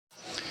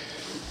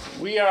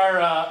We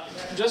are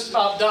just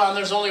about done.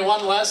 There's only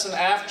one lesson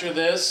after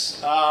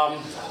this.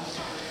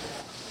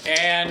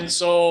 And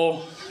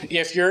so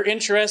if you're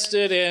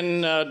interested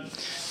in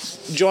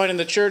joining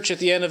the church at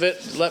the end of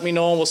it, let me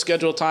know and we'll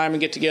schedule a time and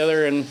get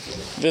together and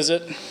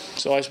visit.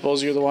 So I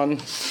suppose you're the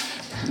one.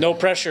 No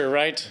pressure,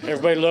 right?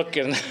 Everybody look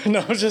and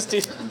no, just...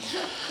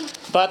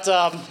 But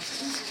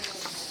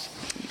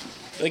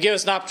they give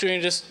us an opportunity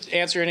to just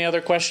answer any other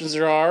questions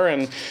there are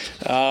and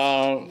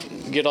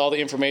get all the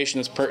information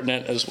that's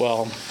pertinent as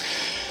well.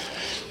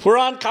 We're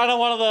on kind of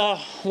one of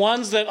the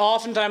ones that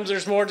oftentimes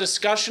there's more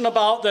discussion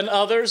about than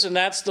others, and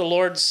that's the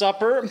Lord's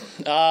Supper.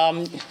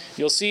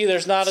 You'll see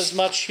there's not as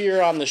much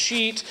here on the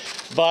sheet,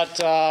 but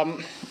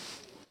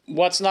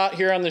what's not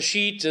here on the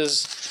sheet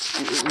is,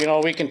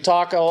 we can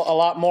talk a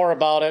lot more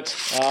about it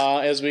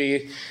as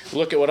we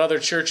look at what other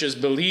churches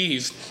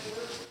believe.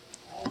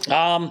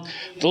 The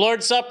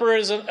Lord's Supper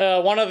is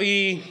one of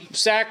the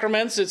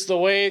sacraments. It's the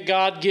way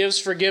God gives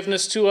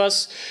forgiveness to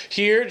us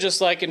here, just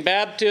like in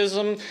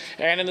baptism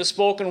and in the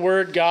spoken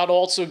word. God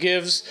also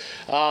gives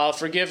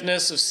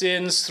forgiveness of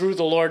sins through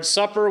the Lord's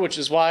Supper, which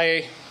is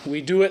why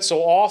we do it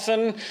so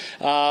often.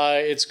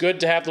 It's good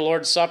to have the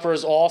Lord's Supper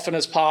as often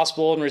as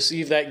possible and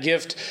receive that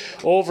gift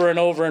over and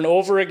over and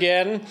over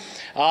again.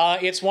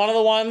 It's one of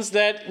the ones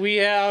that we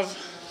have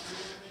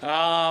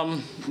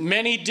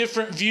many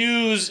different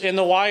views in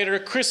the wider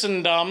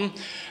Christendom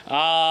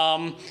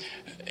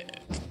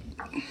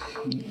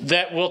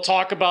that we'll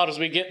talk about as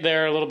we get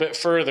there a little bit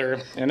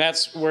further. And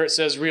that's where it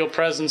says real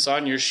presence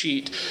on your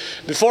sheet.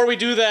 Before we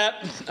do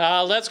that,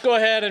 let's go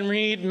ahead and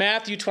read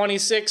Matthew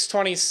 26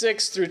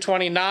 through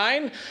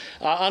 29.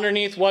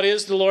 Underneath what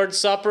is the Lord's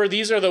Supper,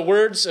 these are the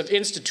words of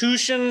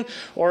institution,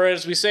 or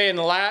as we say in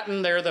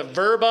Latin, they're the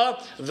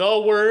verba, the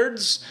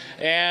words.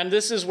 And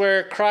this is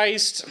where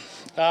Christ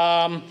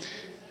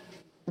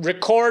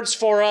records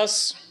for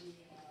us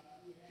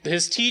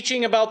his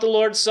teaching about the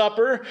Lord's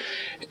Supper.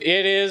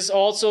 It is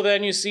also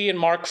then you see in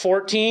Mark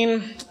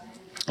 14,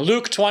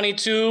 Luke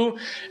 22,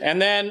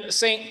 and then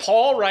St.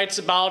 Paul writes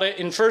about it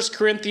in 1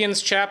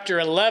 Corinthians chapter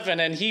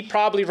 11, and he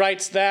probably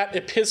writes that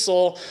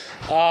epistle,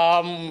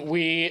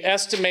 we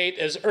estimate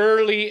as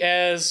early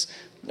as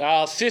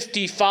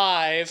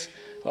 55,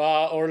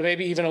 or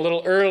maybe even a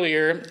little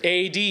earlier,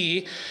 AD,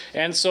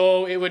 and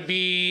so it would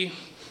be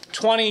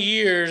 20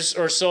 years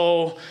or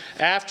so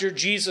after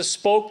Jesus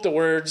spoke the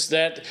words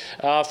that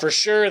for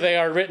sure they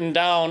are written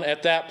down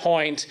at that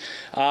point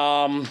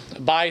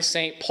by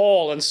St.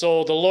 Paul. And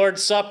so the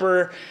Lord's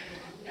Supper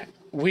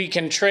we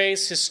can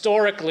trace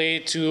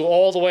historically to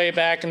all the way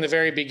back in the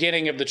very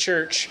beginning of the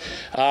church.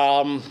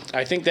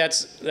 I think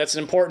that's an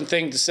important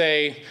thing to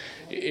say.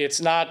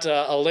 It's not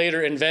a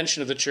later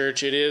invention of the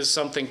church. It is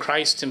something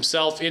Christ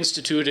himself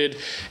instituted,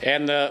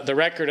 and the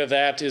record of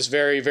that is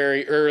very,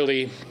 very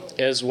early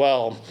as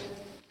well.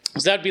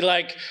 So that'd be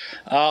like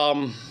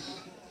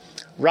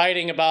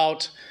writing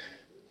about,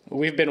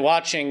 we've been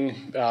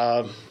watching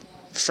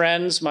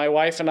Friends, my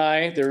wife and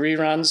I, the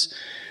reruns.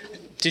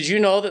 Did you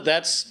know that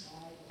that's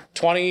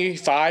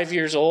 25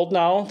 years old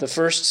now, the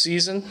first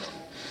season?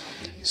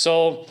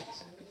 So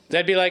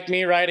that'd be like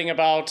me writing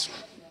about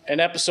an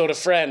episode of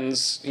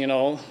Friends,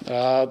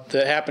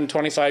 that happened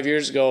 25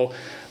 years ago.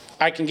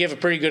 I can give a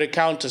pretty good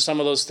account of some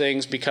of those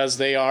things because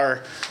they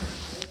are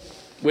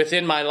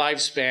within my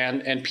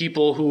lifespan, and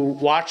people who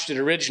watched it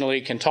originally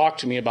can talk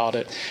to me about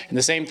it. And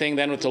the same thing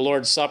then with the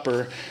Lord's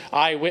Supper.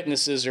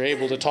 Eyewitnesses are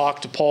able to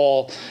talk to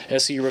Paul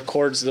as he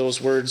records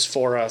those words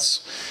for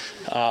us,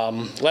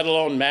 let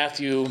alone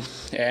Matthew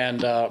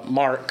and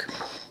Mark.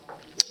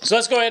 So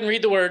let's go ahead and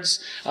read the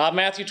words.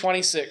 Matthew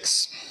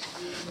 26.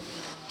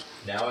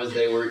 Now as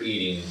they were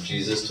eating,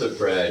 Jesus took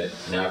bread,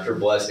 and after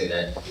blessing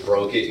it,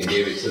 broke it and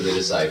gave it to the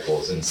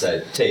disciples, and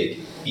said, "Take,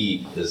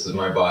 eat, this is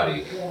my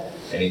body."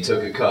 And he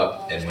took a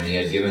cup, and when he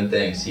had given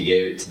thanks, he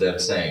gave it to them,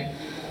 saying,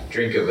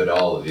 "Drink of it,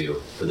 all of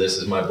you, for this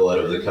is my blood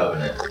of the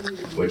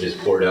covenant, which is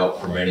poured out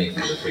for many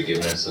for the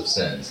forgiveness of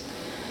sins.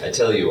 I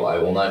tell you, I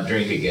will not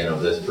drink again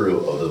of this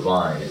fruit of the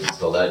vine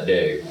until that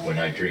day when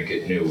I drink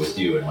it new with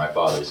you in my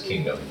Father's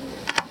kingdom."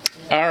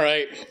 All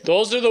right,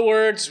 those are the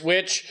words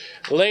which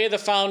lay the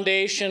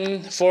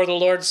foundation for the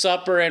Lord's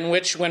Supper, and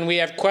which, when we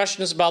have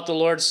questions about the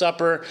Lord's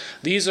Supper,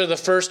 these are the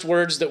first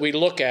words that we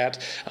look at.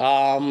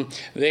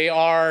 They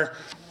are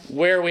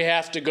where we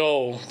have to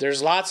go.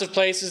 There's lots of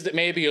places that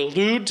maybe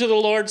allude to the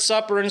Lord's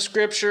Supper in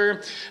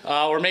Scripture,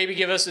 or maybe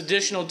give us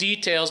additional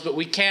details, but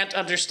we can't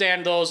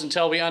understand those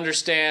until we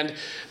understand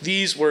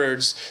these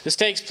words. This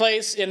takes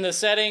place in the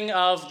setting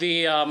of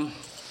the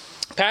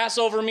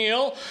Passover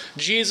meal.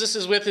 Jesus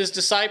is with his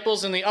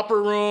disciples in the upper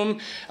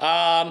room,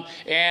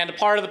 and a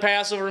part of the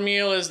Passover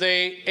meal is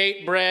they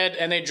ate bread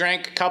and they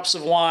drank cups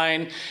of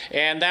wine,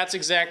 and that's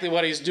exactly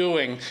what he's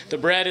doing. The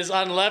bread is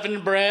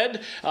unleavened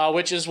bread,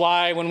 which is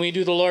why when we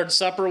do the Lord's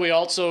Supper, we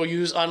also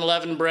use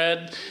unleavened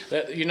bread.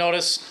 You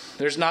notice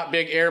there's not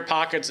big air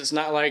pockets. It's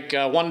not like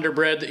Wonder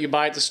Bread that you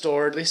buy at the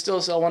store. Do they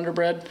still sell Wonder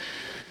Bread?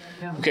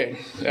 Yeah. Okay.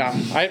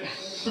 I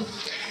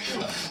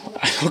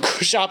don't go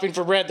shopping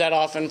for bread that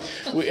often.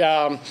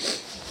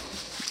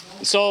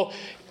 So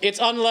It's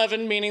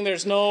unleavened, meaning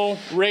there's no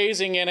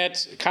raising in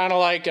it, kind of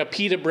like a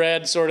pita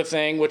bread sort of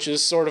thing, which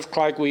is sort of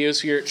like we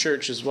use here at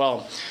church as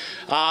well.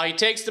 He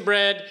takes the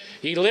bread,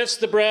 he lifts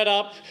the bread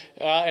up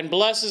and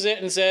blesses it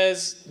and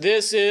says,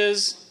 "This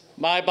is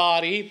my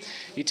body."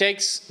 He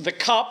takes the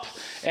cup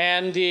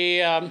and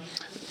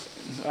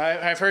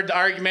I've heard the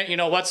argument,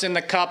 what's in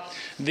the cup.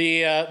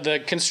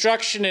 The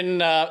construction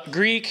in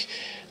Greek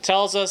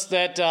tells us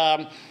that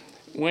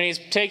when he's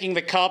taking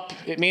the cup,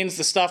 it means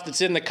the stuff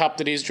that's in the cup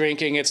that he's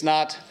drinking. It's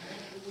not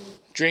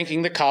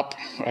drinking the cup.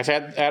 I've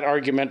had that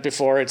argument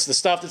before. It's the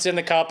stuff that's in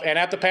the cup. And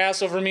at the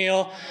Passover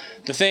meal,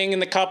 the thing in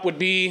the cup would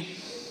be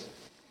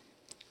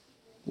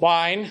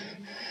wine.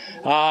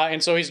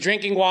 And so he's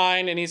drinking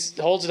wine, and he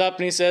holds it up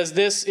and he says,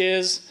 "This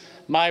is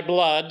my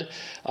blood."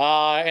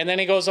 And then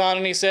he goes on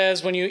and he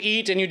says, when you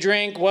eat and you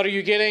drink, what are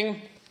you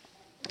getting?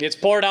 It's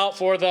poured out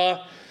for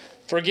the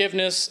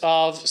forgiveness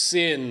of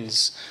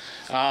sins.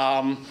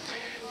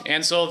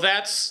 And so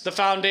that's the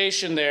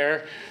foundation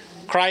there.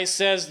 Christ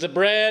says the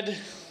bread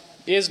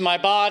is my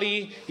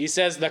body. He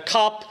says the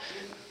cup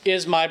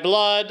is my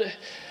blood.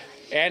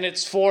 And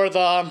it's for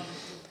the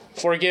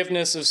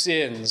forgiveness of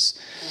sins.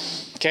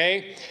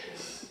 Okay?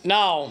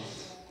 Now,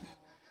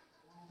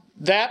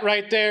 that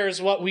right there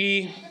is what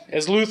we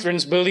as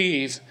Lutherans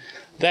believe.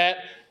 That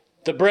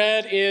the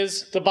bread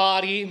is the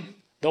body,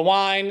 the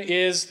wine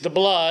is the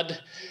blood,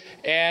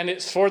 and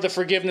it's for the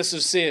forgiveness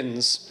of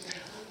sins.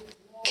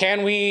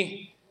 Can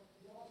we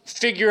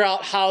figure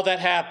out how that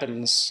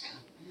happens?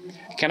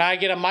 Can I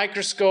get a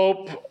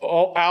microscope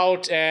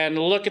out and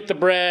look at the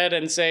bread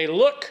and say,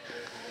 look,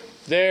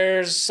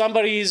 there's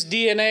somebody's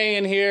DNA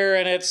in here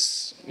and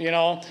it's,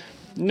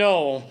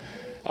 no.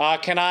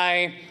 Can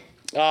I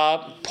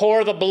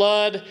pour the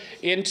blood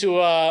into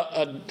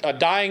a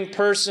dying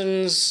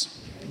person's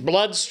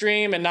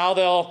bloodstream and now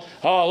they'll,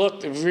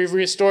 look, we've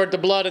restored the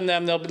blood in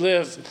them, they'll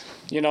live?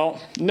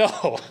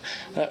 No.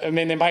 I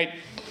mean, they might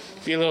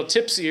be a little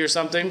tipsy or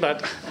something,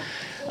 but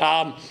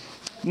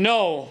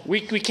no, we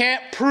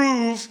can't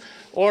prove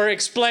or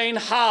explain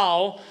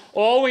how.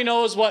 All we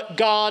know is what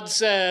God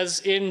says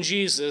in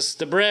Jesus.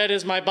 The bread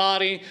is my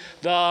body,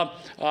 the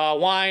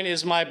wine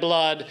is my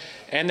blood,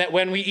 and that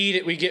when we eat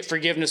it, we get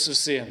forgiveness of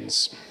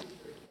sins.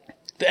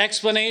 The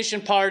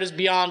explanation part is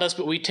beyond us,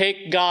 but we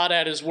take God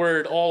at his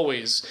word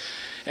always.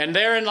 And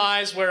therein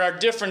lies where our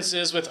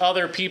differences with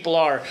other people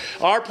are.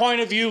 Our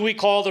point of view we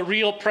call the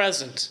real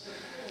present.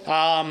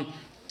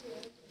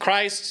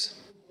 Christ's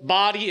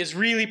body is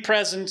really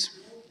present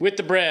with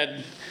the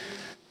bread.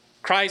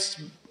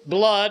 Christ's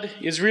blood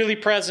is really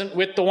present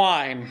with the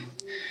wine.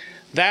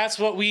 That's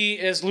what we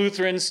as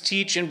Lutherans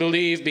teach and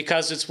believe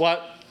because it's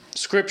what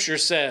Scripture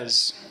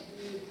says.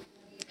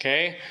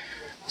 Okay?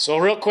 So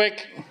real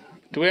quick,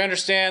 do we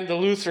understand the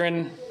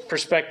Lutheran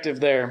perspective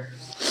there?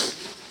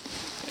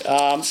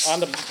 On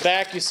the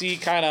back you see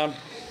kind of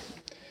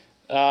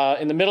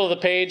in the middle of the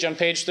page on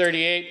page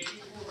 38,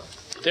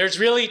 there's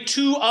really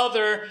two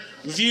other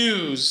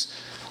views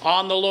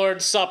on the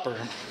Lord's Supper.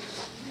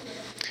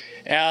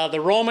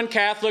 The Roman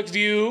Catholic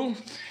view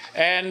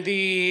and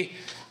the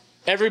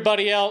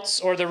everybody else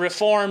or the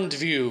Reformed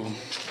view.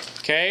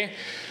 Okay?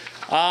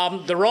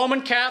 The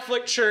Roman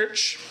Catholic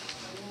Church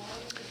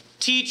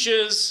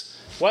teaches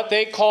what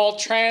they call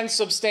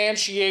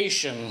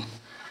transubstantiation,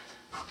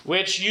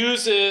 which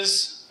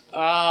uses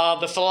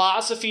the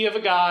philosophy of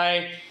a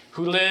guy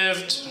who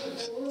lived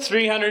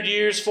 300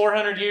 years,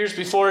 400 years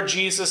before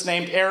Jesus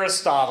named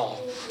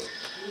Aristotle.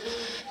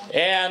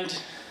 And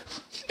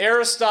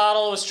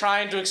Aristotle was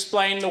trying to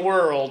explain the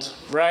world,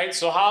 right?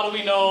 So how do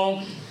we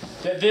know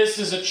that this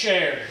is a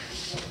chair?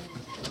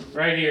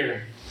 Right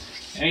here.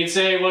 And he'd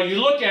say, well, you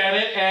look at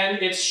it and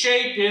its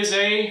shape is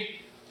a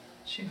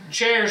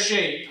chair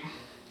shape.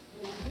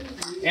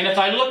 And if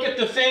I look at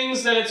the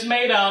things that it's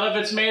made out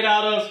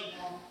of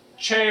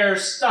chair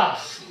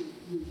stuff.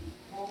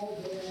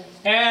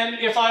 And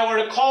if I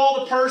were to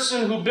call the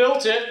person who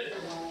built it,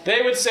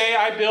 they would say,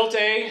 I built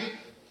a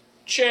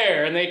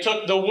chair. And they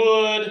took the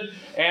wood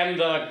and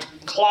the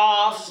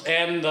cloth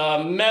and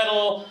the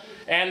metal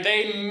and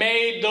they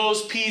made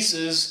those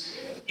pieces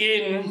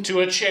into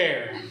a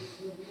chair.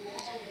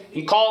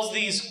 He calls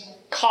these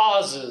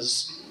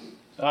causes.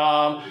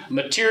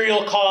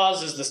 Material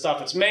cause is the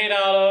stuff it's made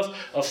out of.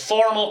 A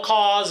formal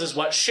cause is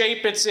what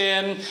shape it's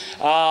in.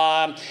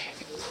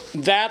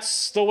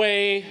 That's the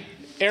way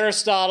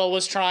Aristotle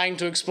was trying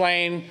to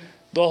explain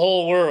the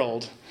whole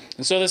world.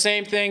 And so the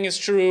same thing is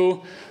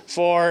true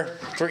for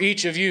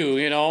each of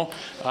you,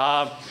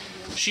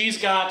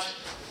 She's got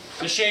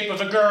the shape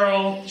of a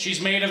girl. She's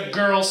made of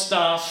girl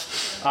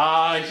stuff.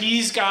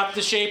 He's got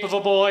the shape of a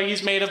boy.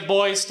 He's made of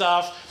boy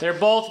stuff. They're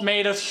both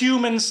made of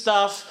human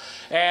stuff.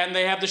 And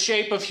they have the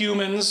shape of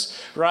humans,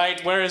 right?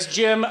 Whereas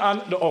Jim...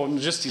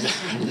 just do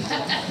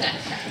that.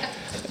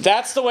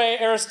 That's the way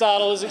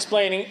Aristotle is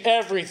explaining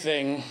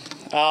everything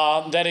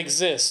that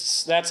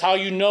exists. That's how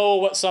you know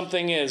what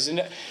something is.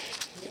 And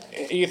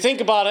you think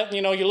about it,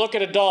 you look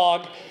at a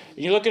dog,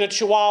 you look at a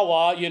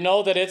Chihuahua, you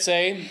know that it's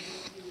a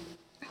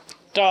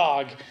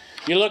dog.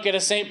 You look at a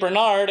St.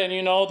 Bernard and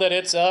you know that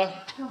it's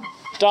a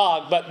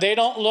dog, but they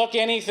don't look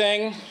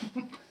anything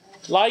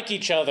like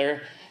each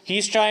other.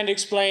 He's trying to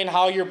explain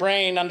how your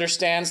brain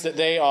understands that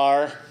they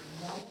are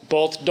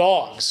both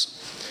dogs.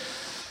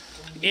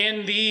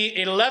 In the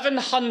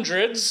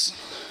 1100s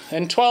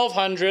and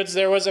 1200s,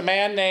 there was a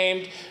man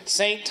named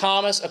St.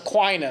 Thomas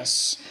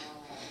Aquinas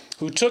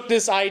who took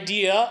this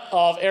idea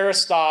of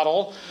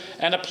Aristotle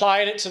and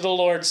applied it to the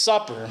Lord's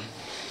Supper.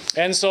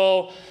 And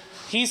so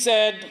he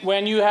said,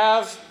 when you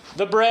have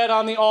the bread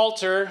on the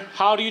altar,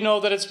 how do you know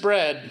that it's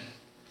bread?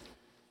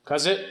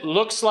 Because it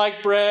looks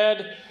like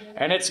bread,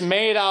 and it's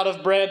made out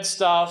of bread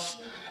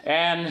stuff,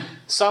 and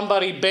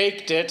somebody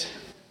baked it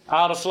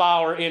out of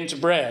flour into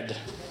bread.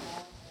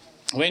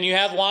 When you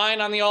have wine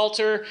on the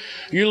altar,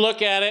 you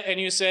look at it and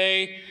you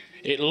say,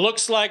 it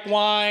looks like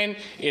wine,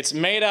 it's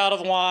made out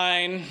of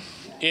wine,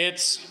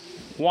 it's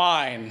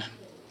wine.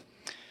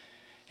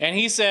 And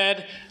he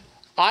said,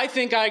 I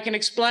think I can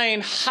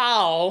explain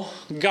how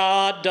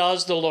God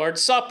does the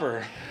Lord's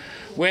Supper.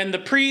 When the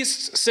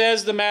priest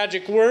says the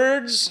magic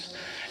words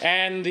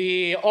and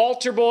the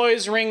altar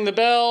boys ring the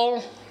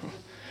bell,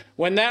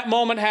 when that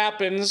moment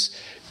happens,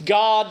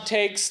 God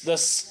takes the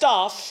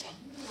stuff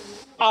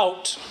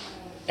out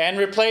and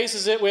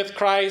replaces it with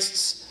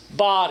Christ's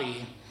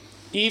body.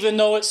 Even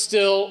though it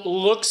still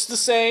looks the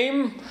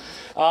same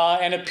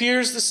and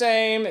appears the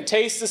same and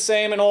tastes the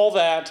same and all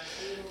that,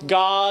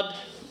 God,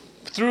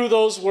 through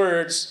those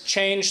words,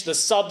 changed the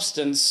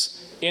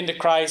substance into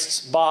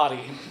Christ's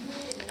body.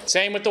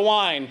 Same with the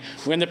wine.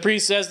 When the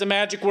priest says the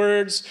magic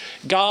words,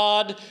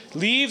 God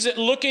leaves it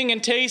looking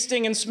and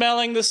tasting and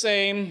smelling the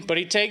same, but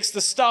he takes the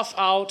stuff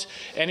out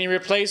and he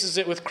replaces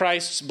it with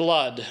Christ's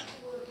blood.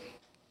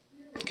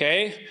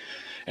 Okay?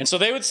 And so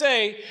they would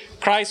say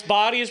Christ's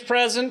body is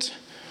present,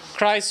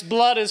 Christ's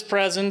blood is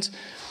present,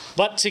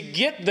 but to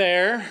get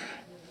there,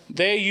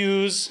 they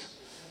use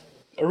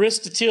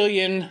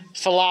Aristotelian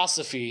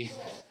philosophy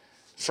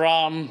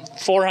from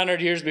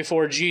 400 years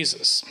before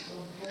Jesus.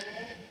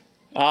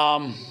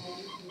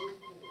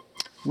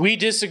 We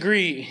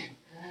disagree,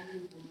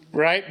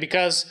 right?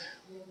 Because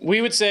we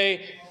would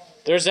say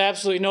there's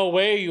absolutely no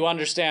way you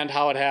understand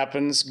how it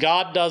happens.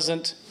 God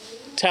doesn't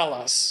tell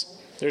us.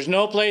 There's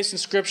no place in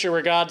Scripture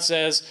where God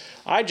says,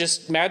 I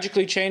just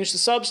magically changed the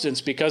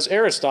substance because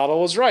Aristotle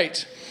was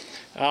right.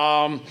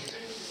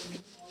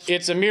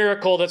 It's a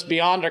miracle that's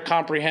beyond our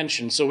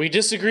comprehension. So we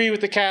disagree with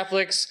the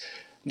Catholics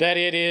that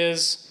it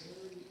is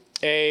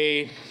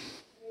a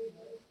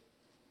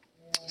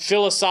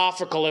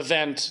philosophical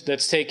event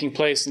that's taking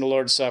place in the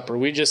Lord's Supper.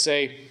 We just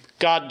say,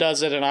 God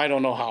does it and I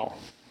don't know how.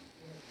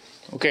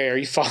 Okay, are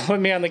you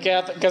following me on the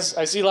Catholic? Because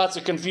I see lots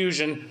of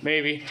confusion,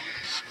 maybe.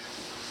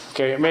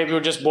 Okay, maybe we're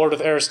just bored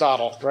with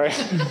Aristotle, right?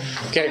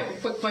 Okay.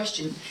 Quick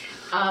question.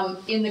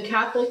 In the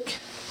Catholic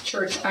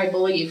Church, I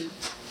believe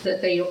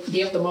that they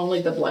give them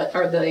only the blood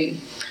or the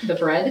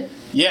bread.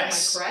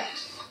 Yes. Am I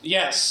correct?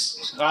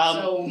 Yes.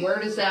 So where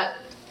does that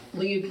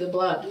leave the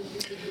blood?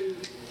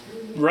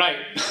 Right.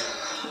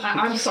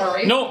 I'm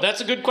sorry. No,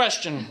 that's a good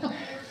question.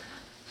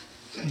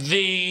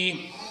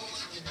 The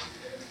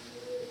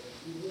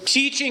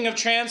teaching of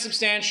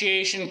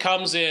transubstantiation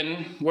comes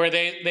in where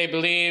they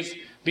believe,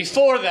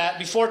 before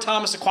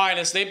Thomas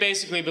Aquinas, they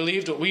basically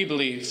believed what we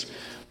believe,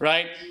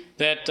 right?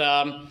 That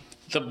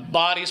the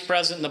body's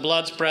present and the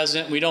blood's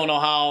present. We don't know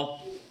how.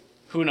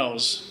 Who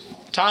knows?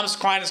 Thomas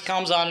Aquinas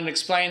comes on and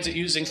explains it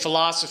using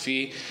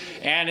philosophy,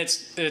 and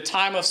it's a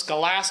time of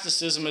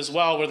scholasticism as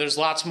well, where there's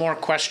lots more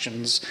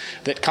questions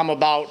that come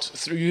about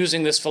through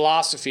using this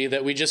philosophy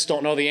that we just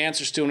don't know the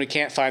answers to and we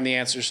can't find the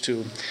answers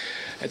to.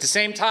 At the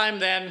same time,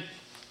 then,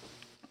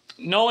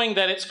 knowing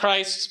that it's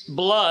Christ's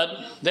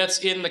blood that's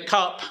in the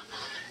cup,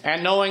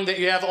 and knowing that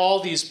you have all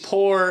these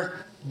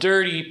poor,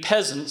 dirty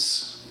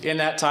peasants in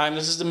that time,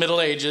 this is the Middle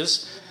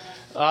Ages,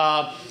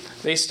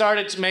 they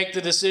started to make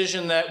the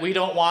decision that we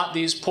don't want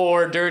these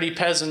poor, dirty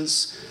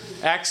peasants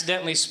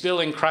accidentally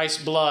spilling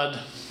Christ's blood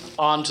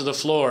onto the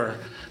floor.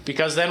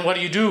 Because then what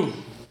do? You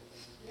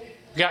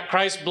got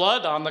Christ's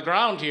blood on the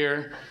ground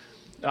here.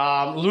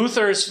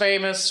 Luther is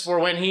famous for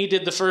when he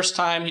did the first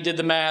time, he did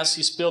the Mass,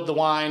 he spilled the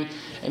wine,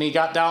 and he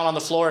got down on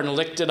the floor and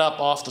licked it up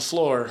off the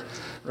floor,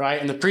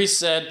 right? And the priest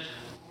said,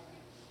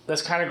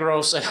 that's kind of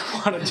gross, I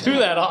don't want to do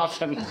that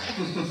often.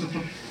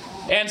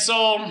 And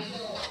so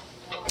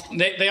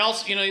they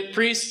also,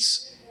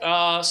 priests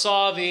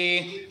saw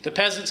the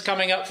peasants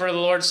coming up for the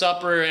Lord's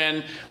Supper,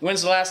 and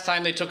when's the last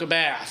time they took a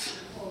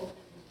bath?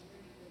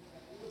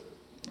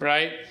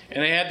 Right?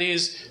 And they had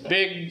these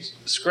big,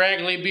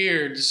 scraggly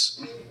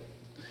beards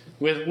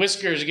with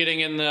whiskers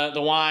getting in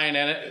the wine,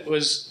 and it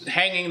was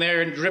hanging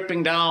there and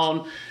dripping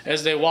down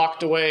as they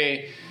walked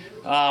away.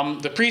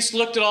 The priests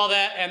looked at all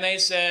that, and they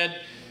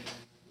said,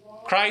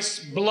 Christ's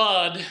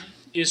blood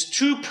is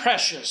too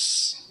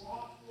precious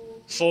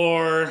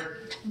for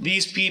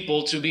these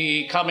people to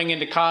be coming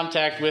into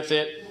contact with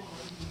it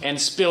and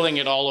spilling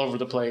it all over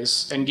the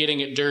place and getting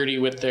it dirty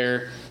with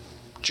their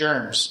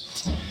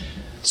germs.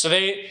 So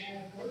they,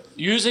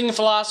 using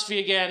philosophy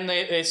again,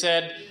 they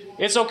said,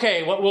 it's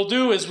okay. What we'll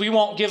do is we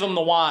won't give them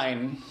the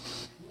wine.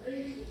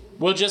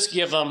 We'll just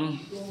give them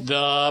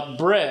the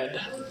bread.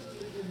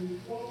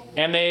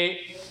 And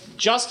they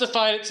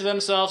justified it to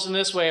themselves in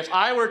this way. If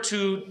I were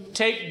to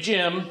take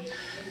Jim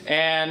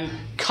and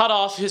cut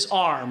off his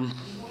arm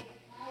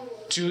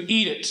to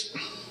eat it,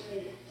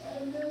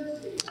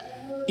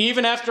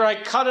 even after I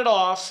cut it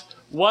off,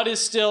 what is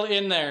still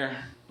in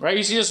there? Right?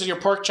 You see this with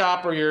your pork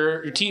chop or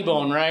your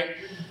T-bone, right?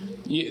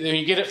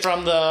 You get it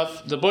from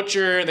the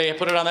butcher. They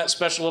put it on that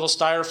special little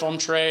styrofoam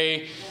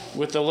tray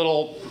with the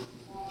little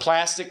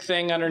plastic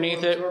thing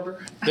underneath it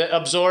that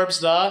absorbs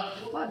the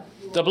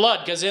blood.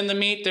 Because in the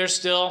meat, there's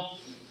still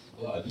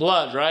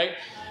blood, right?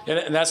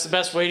 And that's the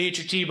best way to eat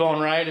your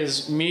T-bone, right?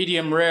 Is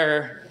medium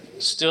rare,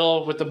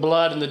 still with the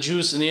blood and the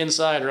juice in the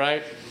inside,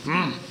 right?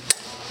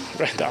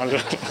 Right down. Are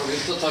we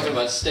still talking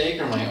about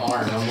steak or my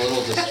arm? I'm a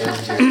little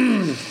disturbed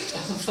here.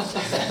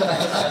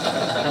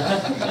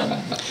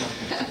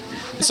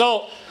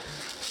 So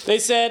they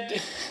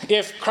said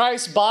if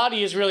Christ's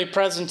body is really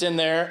present in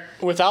there,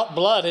 without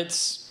blood,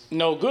 it's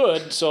no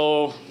good.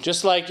 So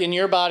just like in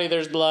your body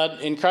there's blood,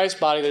 in Christ's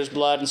body there's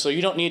blood. And so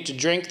you don't need to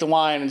drink the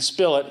wine and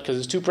spill it because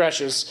it's too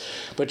precious,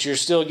 but you're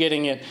still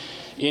getting it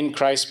in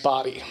Christ's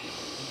body.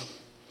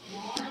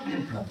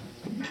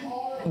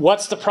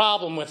 What's the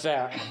problem with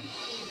that?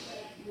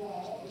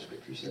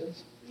 Scripture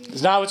says.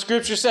 It's not what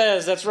Scripture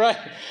says. That's right.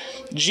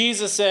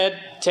 Jesus said,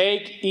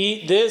 take,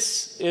 eat,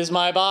 this is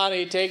my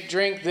body. Take,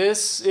 drink,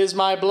 this is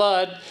my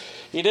blood.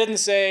 He didn't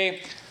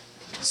say,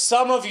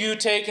 some of you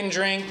take and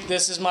drink,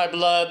 this is my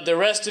blood. The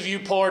rest of you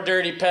poor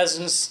dirty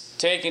peasants,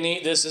 take and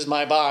eat, this is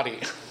my body.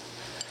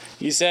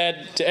 He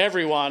said to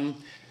everyone,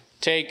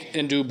 take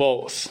and do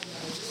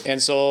both.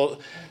 And so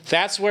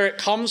that's where it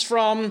comes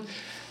from.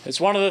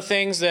 It's one of the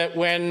things that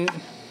when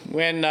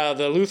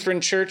the Lutheran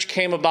Church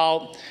came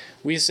about,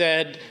 we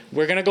said,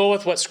 we're going to go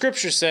with what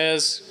Scripture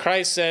says.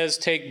 Christ says,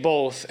 take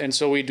both, and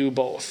so we do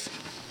both.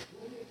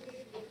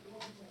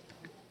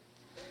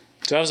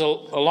 So that was a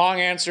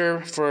long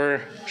answer for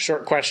a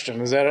short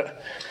question. Is that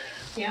it?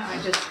 Yeah, I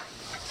just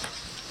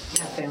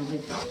have family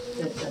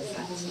that does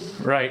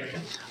that. Right.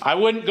 I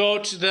wouldn't go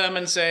to them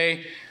and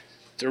say,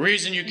 the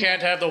reason you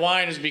can't have the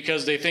wine is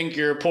because they think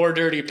you're a poor,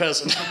 dirty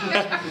peasant.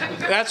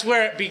 That's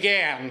where it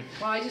began.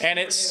 Well, and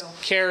it's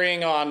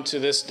carrying on to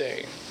this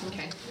day.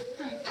 Okay.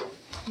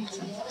 Makes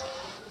sense.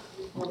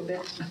 A little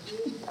bit.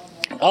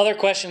 Other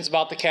questions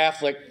about the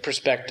Catholic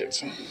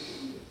perspective?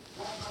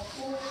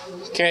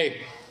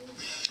 Okay.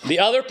 The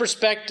other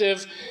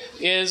perspective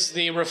is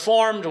the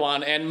Reformed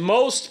one, and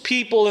most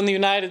people in the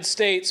United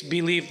States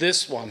believe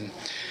this one.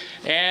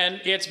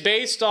 And it's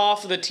based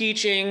off of the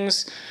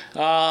teachings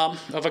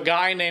of a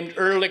guy named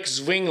Erlich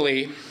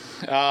Zwingli,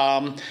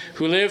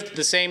 who lived at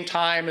the same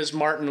time as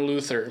Martin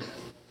Luther.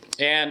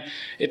 And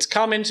it's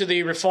come into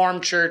the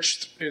Reformed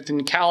Church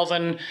in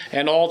Calvin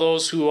and all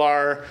those who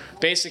are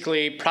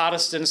basically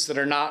Protestants that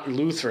are not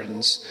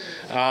Lutherans.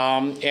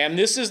 And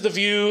this is the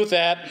view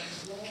that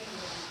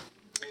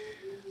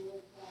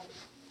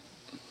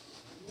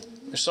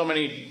there's so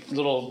many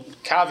little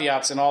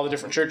caveats in all the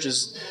different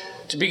churches.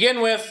 To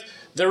begin with,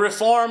 the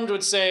Reformed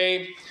would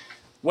say,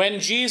 when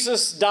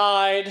Jesus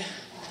died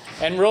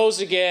and rose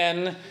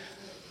again,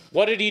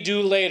 what did he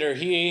do later?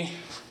 He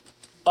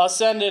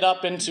ascended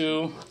up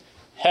into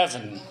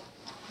heaven.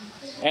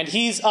 And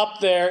he's up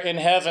there in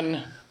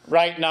heaven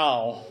right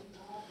now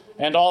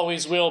and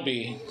always will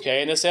be.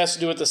 Okay, and this has to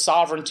do with the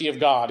sovereignty of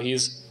God.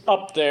 He's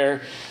up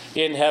there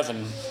in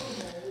heaven.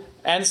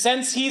 And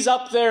since he's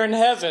up there in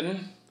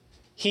heaven,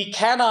 he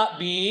cannot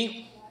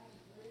be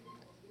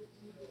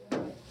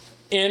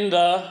in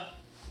the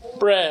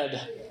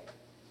bread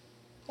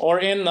or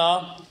in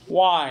the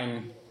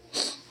wine.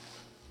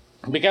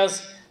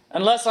 Because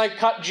unless I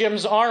cut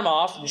Jim's arm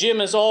off, Jim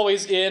is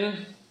always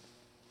in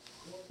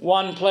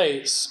one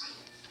place.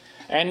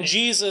 And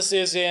Jesus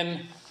is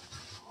in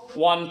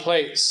one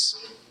place,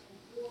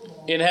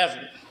 in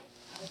heaven.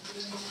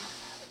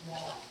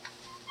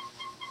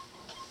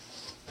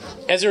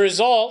 As a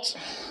result,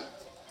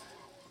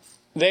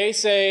 they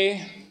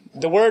say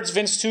the words of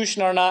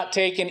institution are not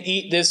take and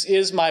eat, this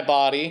is my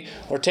body,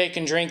 or take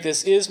and drink,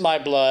 this is my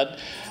blood,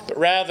 but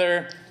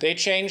rather they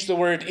change the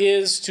word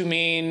is to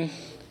mean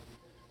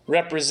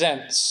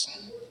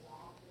represents.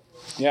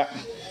 Yeah.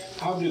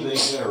 How do they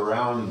get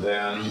around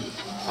then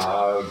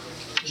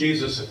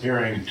Jesus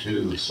appearing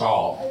to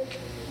Saul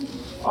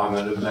on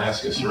the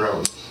Damascus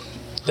Road?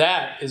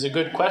 That is a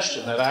good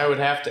question that I would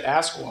have to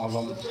ask one of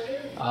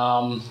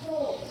them.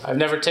 I've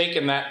never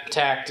taken that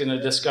tact in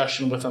a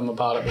discussion with them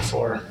about it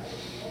before.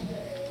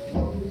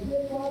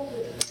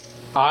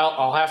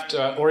 I'll have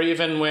to, or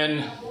even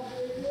when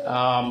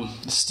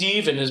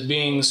Stephen is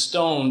being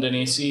stoned and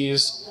he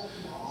sees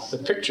the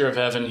picture of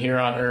heaven here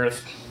on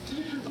earth,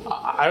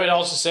 I would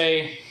also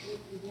say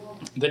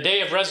the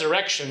day of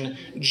resurrection,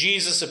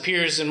 Jesus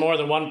appears in more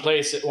than one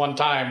place at one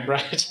time,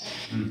 right?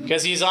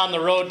 Because he's on the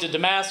road to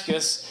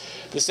Damascus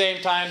the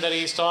same time that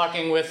he's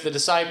talking with the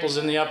disciples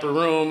in the upper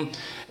room,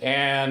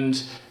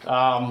 and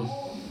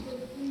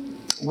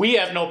we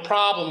have no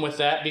problem with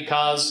that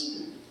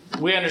because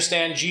we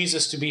understand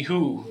Jesus to be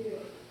who?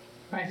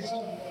 Christ.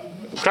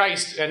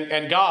 Christ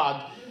and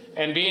God,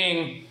 and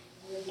being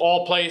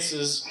all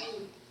places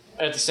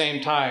at the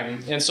same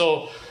time. And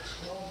so,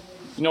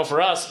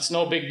 for us, it's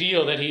no big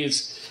deal that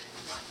he's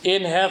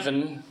in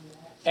heaven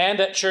and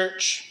at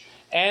church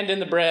and in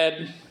the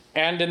bread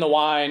and in the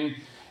wine.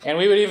 And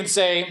we would even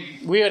say,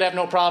 we would have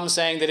no problem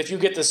saying that if you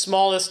get the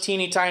smallest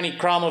teeny tiny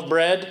crumb of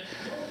bread,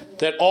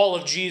 that all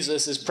of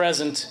Jesus is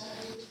present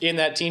in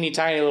that teeny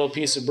tiny little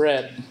piece of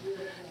bread.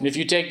 And if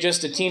you take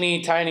just a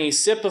teeny tiny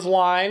sip of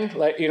wine,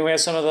 like we have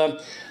some of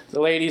the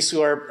ladies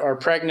who are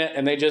pregnant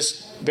and they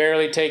just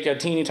barely take a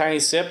teeny tiny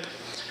sip,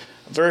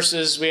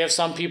 versus we have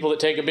some people that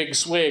take a big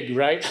swig,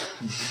 right?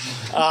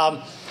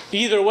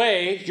 Either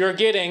way, you're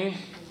getting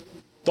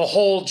the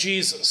whole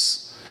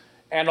Jesus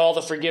and all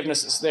the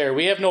forgiveness that's there.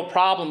 We have no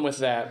problem with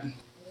that.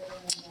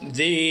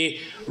 The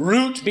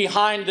root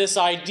behind this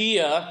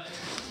idea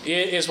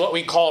is what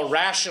we call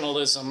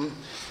rationalism,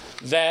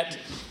 that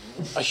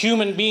a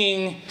human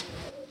being,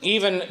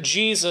 even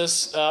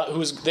Jesus,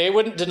 they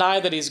wouldn't deny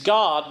that he's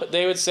God, but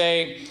they would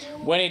say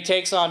when he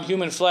takes on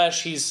human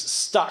flesh, he's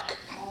stuck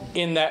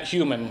in that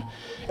human.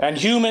 And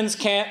humans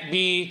can't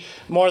be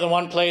more than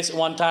one place at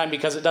one time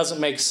because it doesn't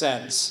make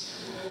sense.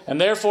 And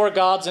therefore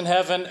God's in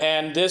heaven,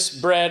 and this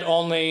bread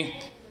only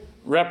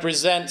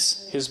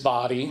represents his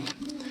body,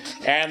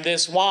 and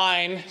this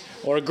wine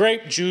or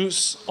grape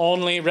juice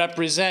only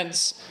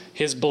represents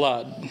his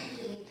blood.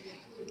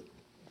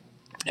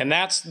 And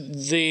that's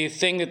the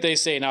thing that they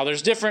say. Now,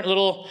 there's different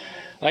little,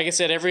 like I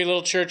said, every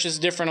little church is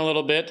different a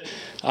little bit.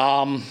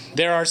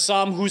 There are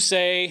some who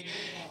say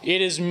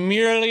it is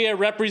merely a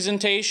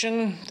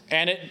representation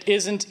and it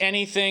isn't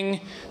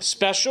anything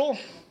special,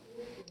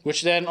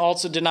 which then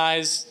also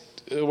denies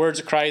the words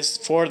of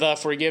Christ for the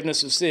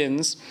forgiveness of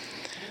sins.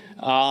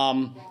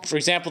 For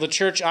example, the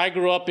church I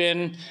grew up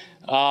in,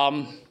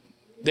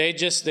 they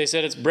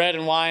said it's bread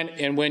and wine,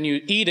 and when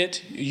you eat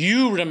it,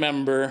 you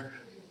remember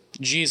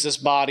Jesus'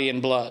 body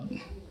and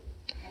blood.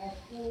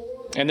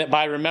 And that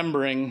by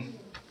remembering,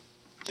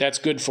 that's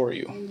good for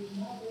you.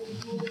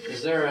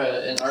 Is there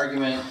an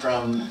argument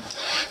from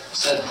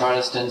said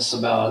Protestants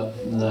about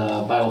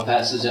the Bible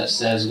passage that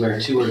says,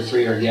 where 2 or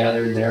 3 are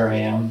gathered, there I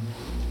am?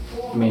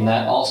 I mean,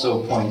 that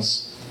also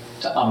points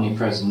to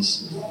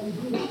omnipresence.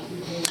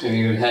 Have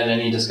you had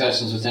any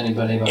discussions with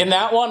anybody about In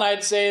that one,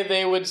 I'd say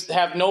they would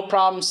have no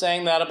problem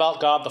saying that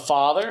about God the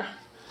Father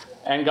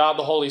and God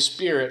the Holy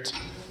Spirit.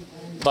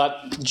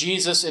 But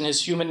Jesus in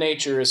his human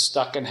nature is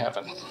stuck in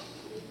heaven.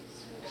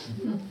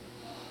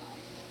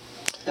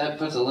 That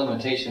puts a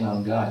limitation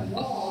on God.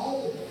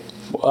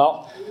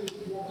 Well,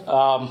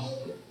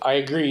 I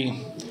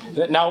agree.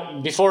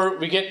 Now, before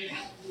we get...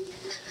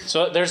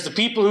 So there's the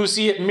people who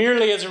see it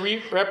merely as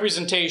a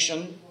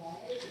representation.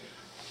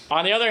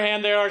 On the other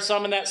hand, there are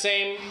some in that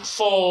same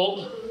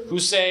fold who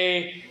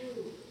say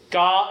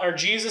God or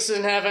Jesus is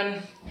in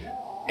heaven,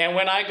 and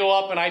when I go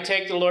up and I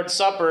take the Lord's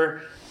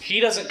Supper, he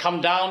doesn't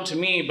come down to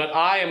me, but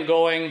I am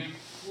going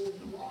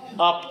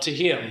up to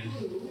him.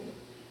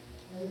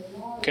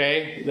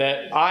 Okay?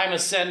 That I'm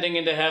ascending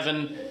into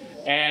heaven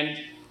and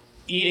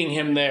eating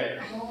him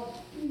there.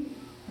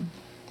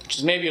 Which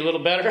is maybe a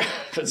little better,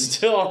 but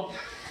still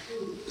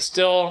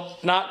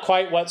not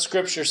quite what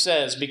Scripture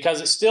says,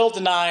 because it's still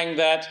denying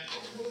that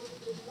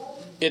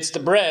it's the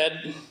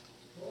bread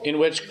in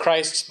which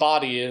Christ's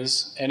body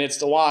is, and it's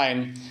the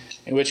wine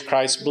in which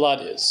Christ's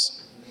blood is.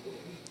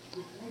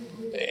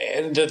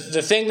 And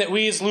the thing that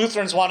we as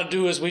Lutherans want to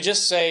do is we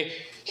just say,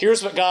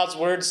 here's what God's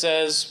Word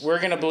says, we're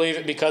going to believe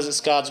it because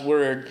it's God's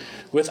Word,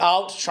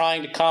 without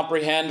trying to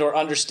comprehend or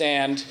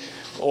understand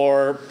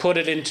or put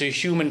it into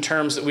human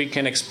terms that we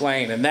can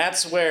explain. And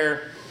that's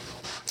where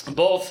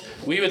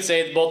we would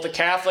say both the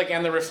Catholic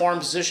and the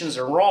Reformed positions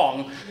are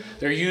wrong.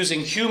 They're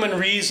using human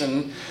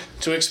reason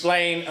to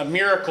explain a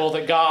miracle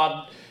that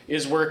God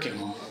is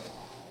working.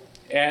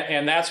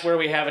 And that's where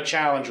we have a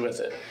challenge with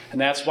it.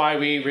 And that's why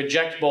we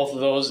reject both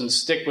of those and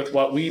stick with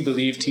what we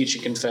believe, teach,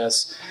 and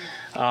confess.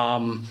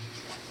 All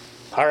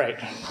right.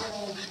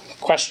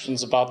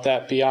 Questions about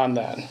that beyond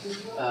that?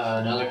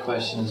 Another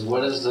question is,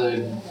 what does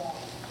the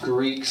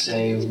Greek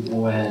say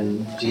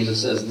when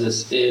Jesus says,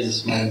 this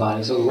is my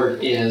body? So the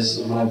word is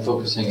what I'm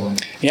focusing on.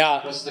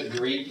 Yeah. What's the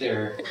Greek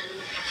there?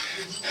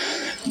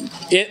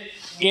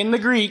 In the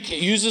Greek,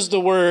 it uses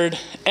the word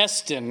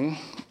estin,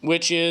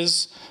 which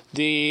is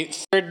the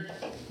third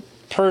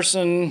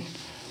person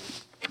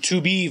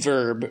to be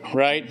verb,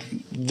 right?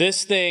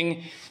 This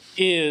thing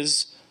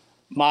is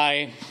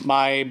my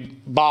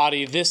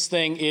body. This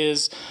thing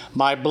is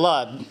my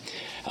blood.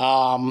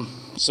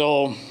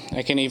 So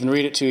I can even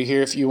read it to you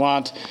here if you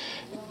want.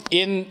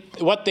 In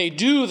what they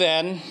do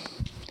then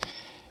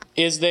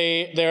is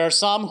there are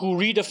some who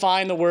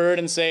redefine the word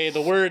and say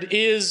the word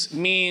is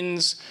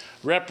means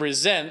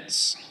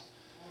represents.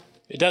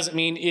 It doesn't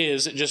mean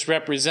is, it just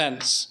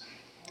represents.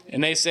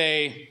 And they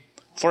say,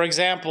 for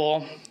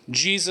example,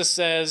 Jesus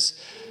says,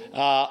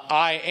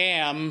 I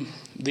am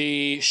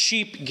the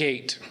sheep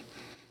gate,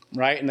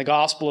 right, in the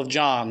Gospel of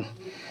John.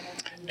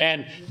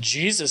 And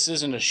Jesus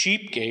isn't a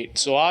sheep gate,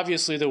 so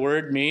obviously the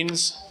word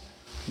means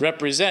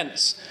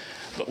represents.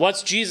 But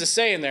what's Jesus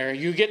saying there?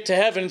 You get to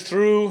heaven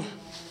through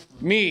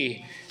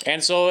me.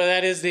 And so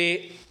that is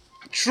the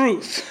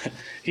truth.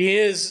 He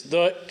is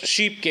the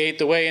sheep gate,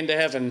 the way into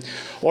heaven.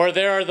 Or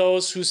there are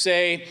those who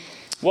say,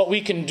 what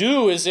we can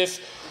do is if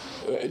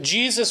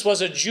Jesus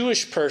was a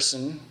Jewish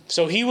person,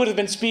 so he would have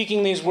been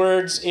speaking these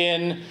words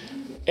in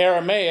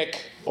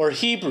Aramaic or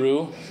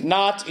Hebrew,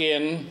 not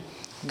in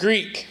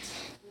Greek.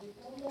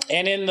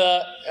 And in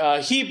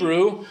the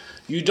Hebrew,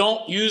 you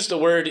don't use the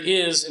word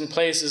is in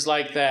places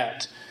like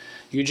that.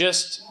 You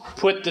just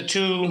put the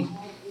two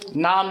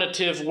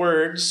nominative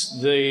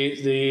words,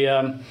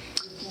 the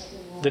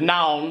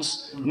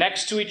nouns,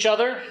 next to each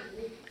other,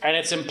 and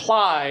it's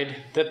implied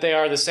that they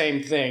are the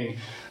same thing.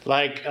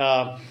 Like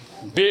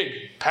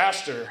big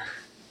pastor.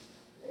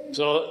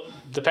 So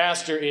the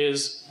pastor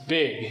is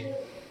big.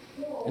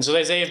 And so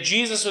they say if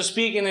Jesus was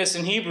speaking this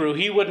in Hebrew,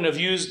 he wouldn't have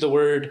used the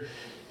word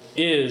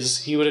is.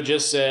 He would have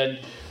just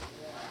said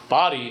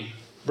body,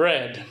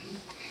 bread.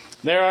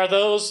 There are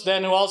those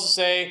then who also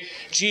say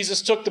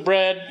Jesus took the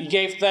bread, he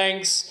gave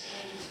thanks,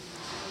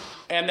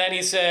 and then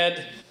he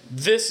said,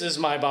 this is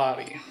my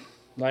body.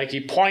 Like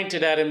he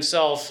pointed at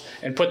himself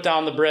and put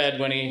down the bread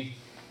when he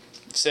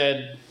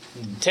said,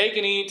 take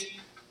and eat.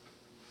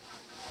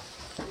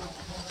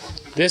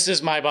 This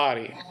is my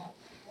body.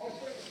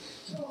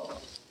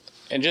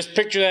 And just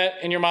picture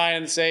that in your mind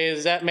and say,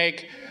 does that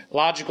make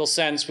logical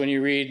sense when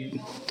you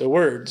read the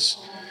words?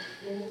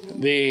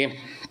 The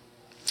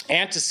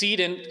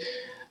antecedent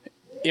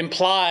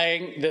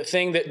implying the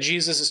thing that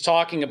Jesus is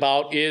talking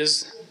about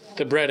is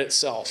the bread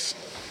itself.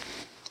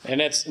 And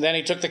then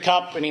he took the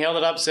cup and he held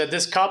it up, said,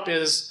 this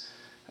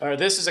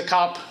is a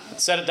cup,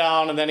 set it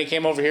down, and then he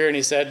came over here and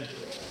he said,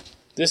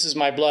 this is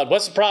my blood.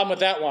 What's the problem with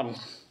that one?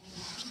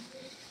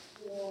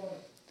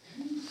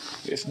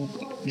 If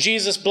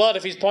Jesus' blood,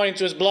 if he's pointing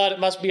to his blood, it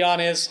must be on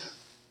his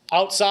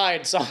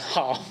outside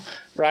somehow,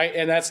 right?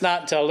 And that's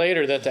not until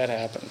later that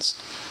happens.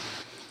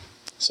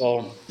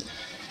 So,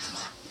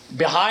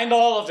 behind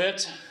all of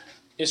it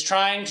is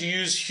trying to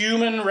use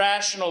human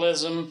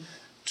rationalism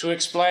to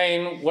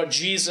explain what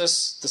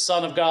Jesus, the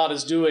Son of God,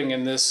 is doing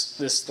in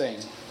this thing.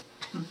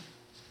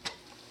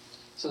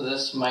 So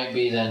this might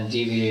be then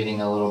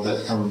deviating a little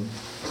bit from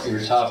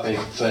your topic,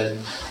 but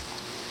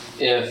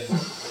if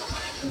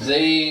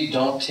they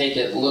don't take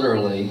it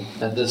literally,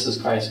 that this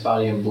is Christ's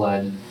body and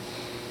blood,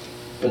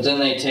 but then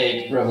they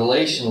take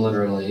Revelation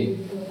literally,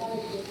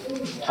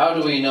 how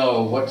do we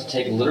know what to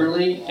take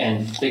literally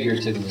and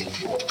figuratively?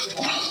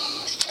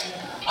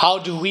 How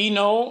do we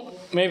know?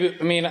 Maybe,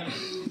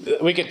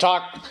 we could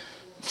talk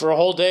for a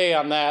whole day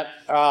on that.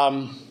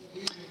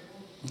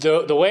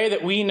 The way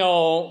that we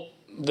know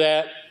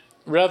that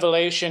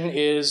Revelation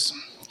is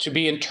to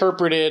be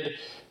interpreted,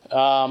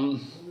 I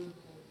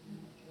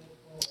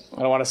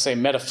don't want to say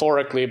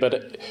metaphorically,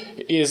 but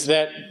is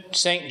that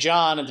St.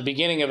 John at the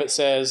beginning of it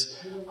says,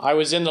 I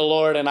was in the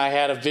Lord and I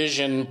had a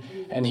vision,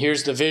 and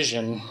here's the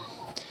vision.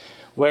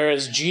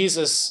 Whereas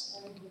Jesus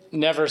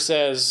never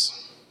says,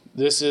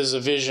 this is a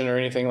vision or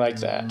anything like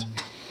that.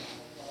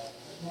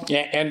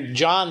 Yeah, and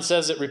John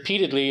says it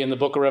repeatedly in the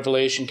book of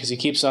Revelation because he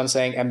keeps on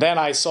saying, and then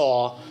I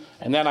saw,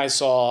 and then I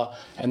saw,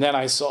 and then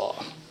I saw.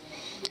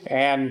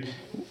 And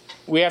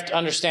we have to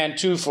understand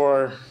too,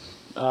 for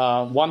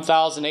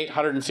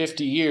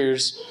 1,850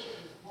 years,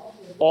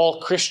 all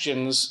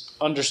Christians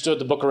understood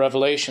the book of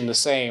Revelation the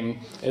same,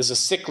 as a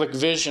cyclic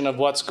vision of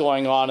what's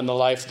going on in the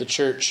life of the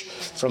church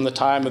from the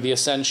time of the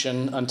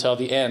ascension until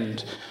the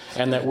end,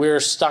 and that we're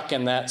stuck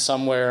in that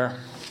somewhere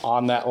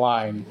on that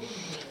line.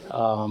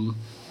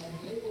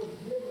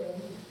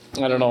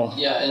 I don't know.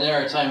 Yeah, and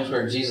there are times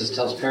where Jesus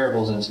tells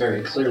parables, and it's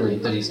very clearly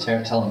that he's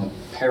telling a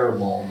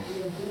parable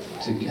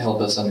to help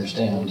us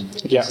understand.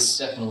 Yes. This is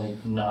definitely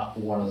not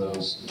one of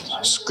those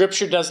times.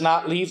 Scripture does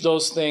not leave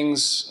those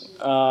things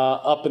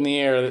up in the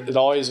air. It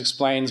always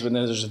explains when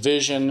there's a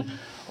vision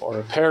or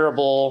a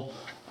parable.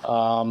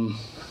 And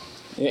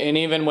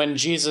even when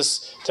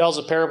Jesus tells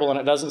a parable and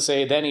it doesn't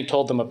say, then he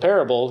told them a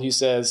parable, he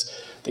says,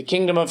 the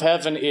kingdom of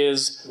heaven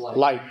is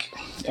like.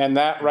 And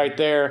that right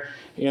there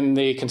in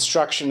the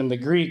construction in the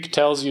Greek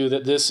tells you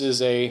that this is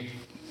in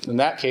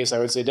that case, I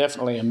would say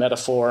definitely a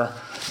metaphor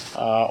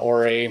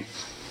or a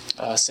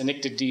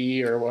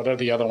synecdoche, or what are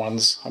the other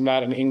ones? I'm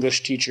not an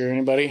English teacher.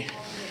 Anybody?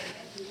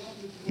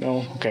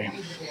 No? Okay.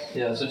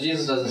 Yeah, so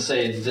Jesus doesn't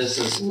say, this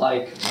is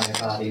like my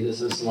body,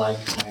 this is like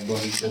my blood,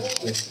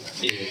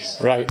 this is.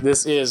 Right,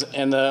 this is.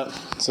 And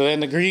so in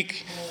the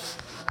Greek,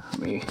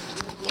 let me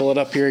pull it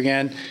up here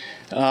again.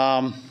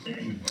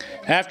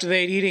 After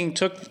they'd eating,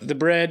 took the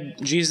bread,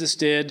 Jesus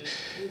did.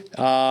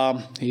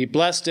 He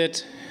blessed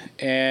it,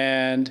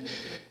 and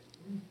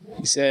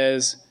he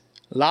says,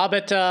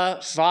 Labeta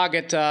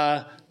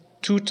phageta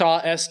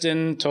tuta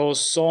estin to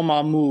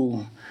soma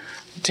mu.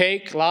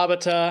 Take,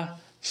 labeta,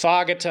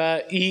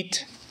 phageta,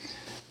 eat.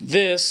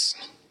 This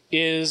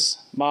is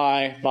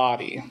my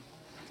body.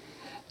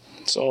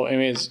 So,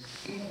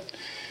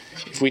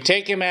 If we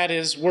take him at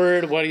his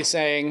word, what he's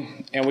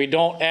saying, and we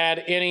don't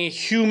add any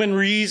human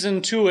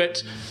reason to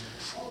it,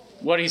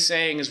 what he's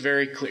saying is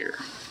very clear.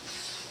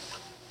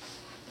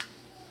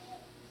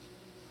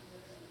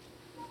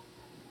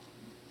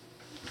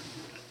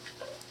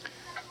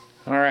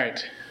 All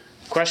right.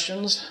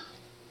 Questions?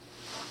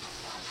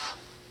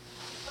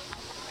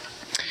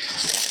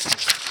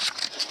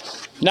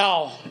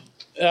 Now,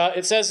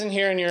 it says in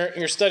here in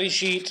your study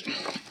sheet,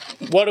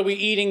 what are we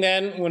eating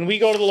then? When we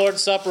go to the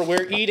Lord's Supper,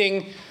 we're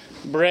eating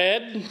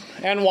bread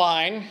and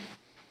wine,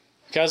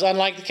 because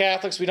unlike the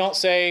Catholics, we don't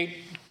say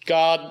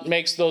God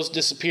makes those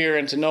disappear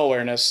into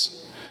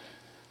nowhereness.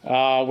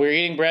 We're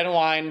eating bread and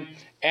wine,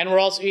 and we're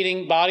also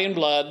eating body and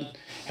blood,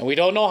 and we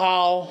don't know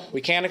how,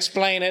 we can't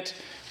explain it.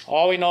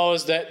 All we know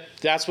is that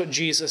that's what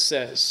Jesus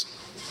says.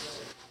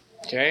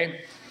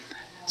 Okay?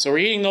 So we're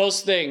eating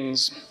those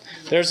things.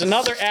 There's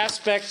another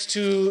aspect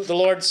to the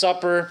Lord's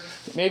Supper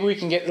that maybe we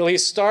can get at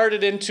least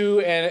started into,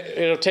 and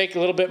it'll take a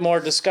little bit more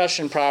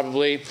discussion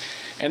probably.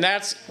 And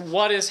that's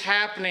what is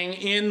happening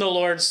in the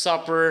Lord's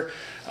Supper.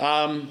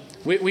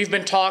 We've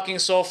been talking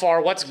so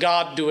far, what's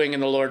God doing in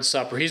the Lord's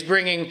Supper? He's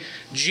bringing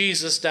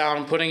Jesus down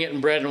and putting it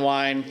in bread and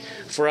wine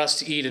for us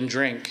to eat and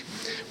drink.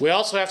 We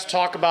also have to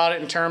talk about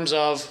it in terms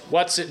of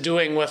what's it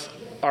doing with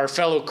our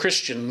fellow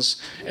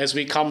Christians as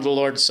we come to the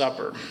Lord's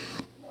Supper.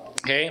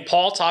 Okay,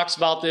 Paul talks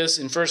about this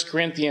in 1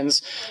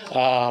 Corinthians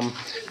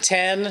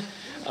 10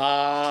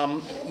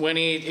 when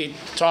he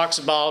talks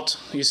about,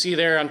 you see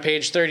there on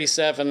page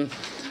 37,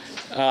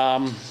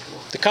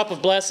 the cup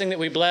of blessing that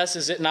we bless,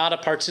 is it not a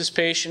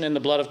participation in the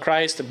blood of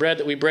Christ? The bread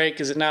that we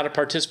break, is it not a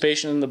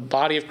participation in the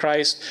body of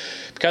Christ?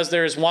 Because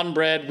there is one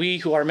bread, we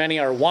who are many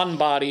are one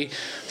body,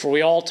 for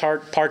we all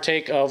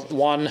partake of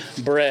one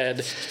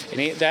bread.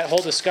 And that whole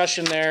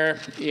discussion there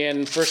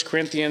in 1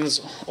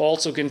 Corinthians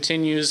also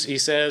continues. He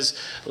says,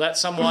 let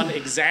someone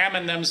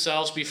examine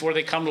themselves before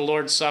they come to the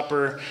Lord's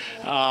Supper,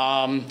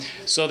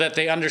 so that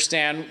they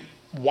understand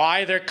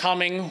why they're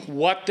coming,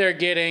 what they're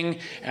getting,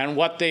 and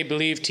what they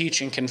believe,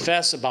 teach, and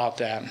confess about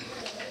that.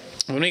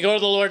 When we go to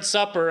the Lord's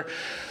Supper,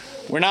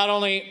 we're not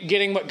only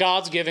getting what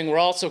God's giving, we're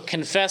also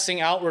confessing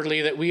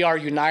outwardly that we are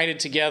united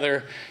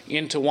together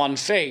into one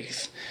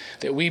faith,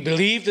 that we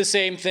believe the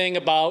same thing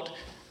about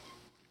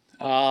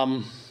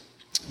the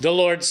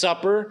Lord's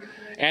Supper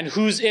and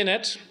who's in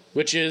it,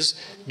 which is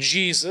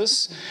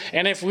Jesus.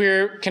 And if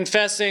we're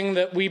confessing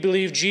that we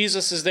believe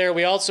Jesus is there,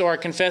 we also are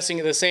confessing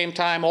at the same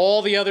time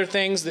all the other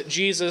things that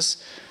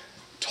Jesus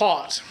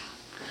taught.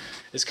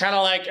 It's kind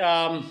of like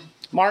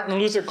Martin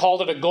Luther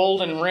called it a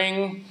golden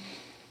ring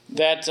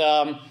that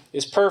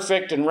is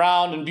perfect and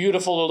round and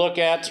beautiful to look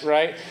at,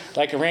 right?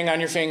 Like a ring on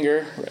your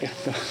finger.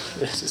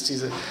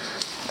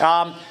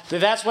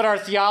 That's what our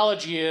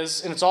theology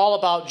is, and it's all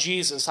about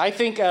Jesus. I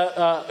think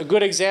a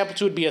good example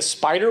too would be a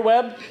spider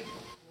web.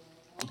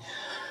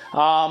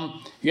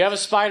 You have a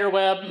spider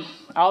web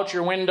out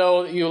your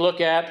window that you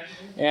look at,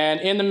 and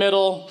in the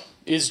middle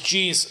is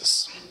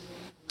Jesus.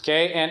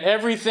 Okay, and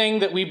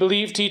everything that we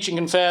believe, teach, and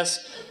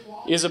confess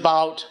is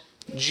about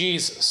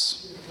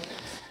Jesus.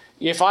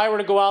 If I were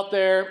to go out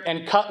there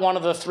and cut one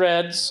of the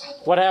threads,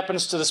 what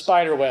happens to the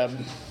spider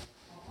web?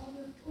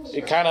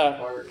 It kind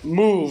of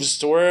moves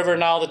to wherever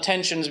now the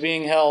tension's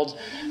being held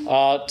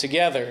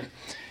together.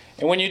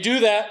 And when you do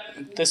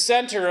that, the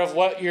center of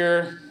what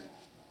your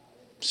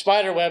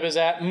spider web is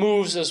at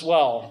moves as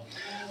well.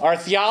 Our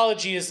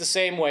theology is the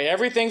same way.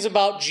 Everything's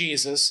about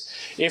Jesus.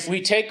 If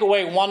we take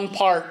away one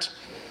part,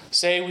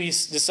 say we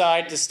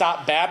decide to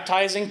stop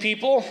baptizing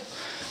people,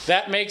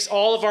 that makes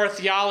all of our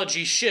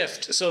theology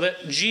shift so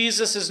that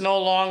Jesus is no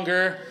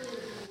longer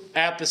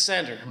at the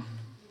center.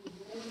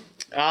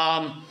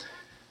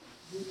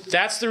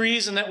 That's the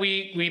reason that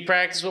we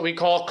practice what we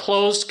call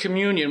closed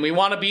communion. We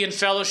want to be in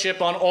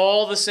fellowship on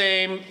all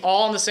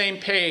on the same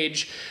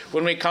page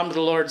when we come to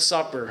the Lord's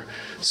Supper,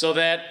 so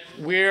that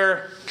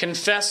we're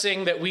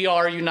confessing that we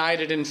are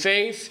united in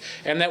faith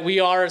and that we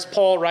are, as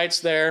Paul writes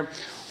there,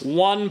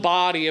 one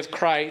body of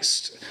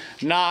Christ,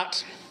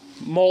 not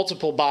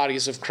multiple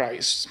bodies of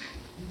Christ.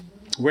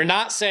 We're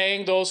not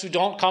saying those who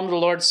don't come to the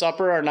Lord's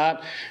Supper are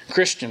not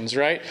Christians,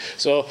 right?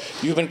 So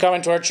you've been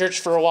coming to our church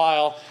for a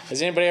while.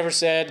 Has anybody ever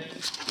said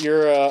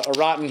you're a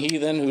rotten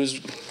heathen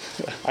who's...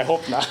 I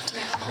hope not.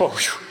 Oh,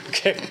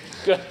 okay,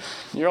 good.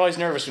 You're always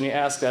nervous when you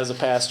ask that as a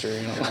pastor.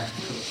 You know.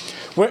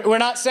 We're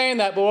not saying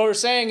that, but what we're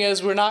saying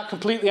is we're not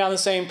completely on the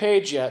same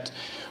page yet.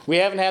 We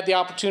haven't had the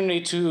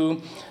opportunity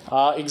to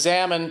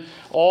examine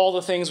all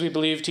the things we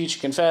believe, teach,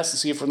 and confess and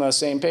see if we're on the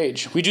same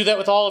page. We do that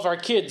with all of our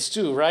kids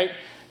too, right?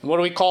 And what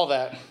do we call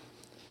that?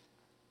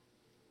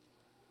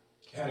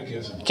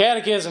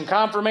 Catechism,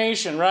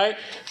 confirmation, right?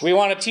 We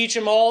want to teach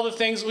them all the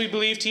things we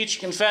believe, teach,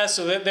 and confess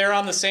so that they're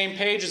on the same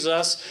page as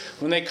us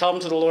when they come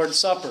to the Lord's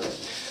Supper.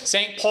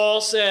 St.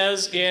 Paul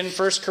says in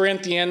 1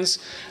 Corinthians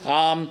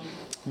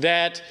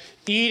that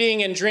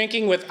eating and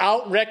drinking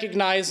without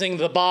recognizing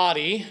the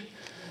body,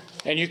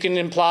 and you can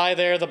imply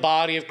there the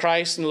body of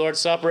Christ in the Lord's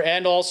Supper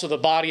and also the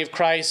body of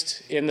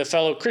Christ in the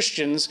fellow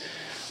Christians,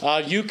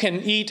 you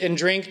can eat and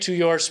drink to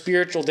your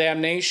spiritual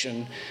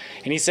damnation.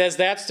 And he says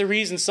that's the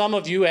reason some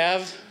of you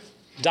have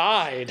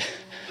died.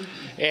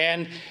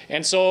 And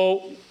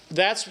so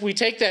we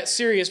take that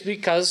serious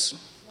because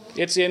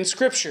it's in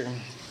Scripture.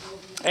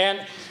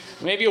 And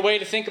maybe a way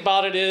to think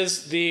about it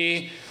is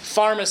the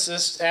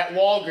pharmacist at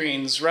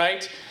Walgreens,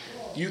 right?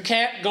 You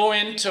can't go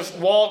into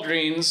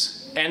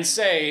Walgreens and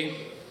say,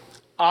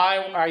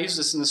 I used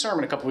this in the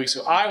sermon a couple weeks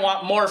ago, I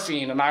want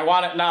morphine and I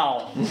want it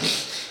now,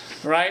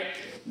 right?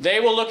 They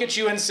will look at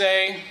you and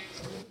say,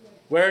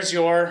 where's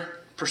your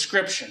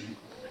prescription?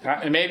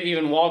 And maybe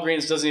even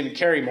Walgreens doesn't even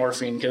carry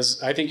morphine,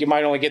 because I think you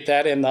might only get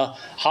that in the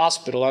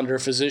hospital under a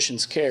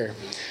physician's care.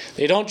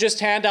 They don't just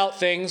hand out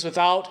things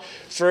without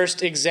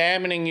first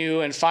examining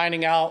you and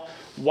finding out,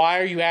 why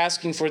are you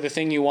asking for the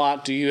thing you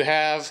want? Do you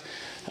have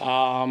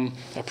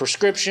a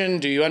prescription?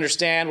 Do you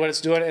understand what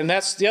it's doing? And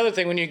that's the other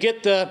thing. When you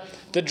get the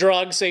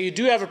drug, say you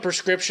do have a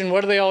prescription,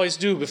 what do they always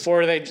do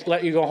before they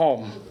let you go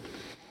home?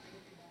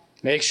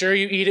 Make sure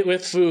you eat it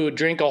with food.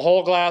 Drink a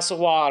whole glass of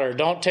water.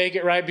 Don't take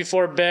it right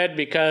before bed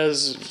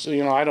because,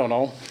 I don't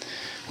know.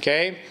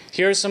 Okay?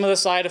 Here's some of the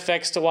side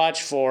effects to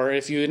watch for.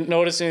 If you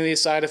notice any of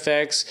these side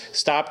effects,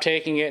 stop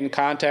taking it and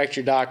contact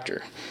your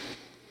doctor.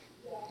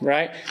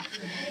 Right?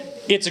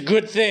 It's a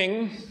good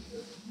thing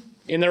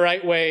in the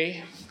right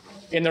way.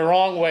 In the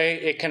wrong way,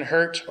 it can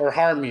hurt or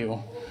harm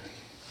you.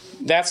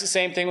 That's the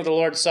same thing with the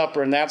Lord's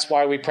Supper, and that's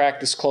why we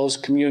practice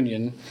closed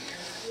communion.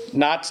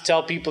 Not to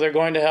tell people they're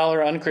going to hell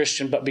or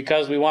unchristian, but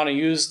because we want to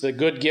use the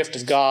good gift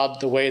of God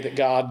the way that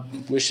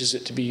God wishes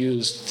it to be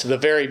used, to the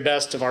very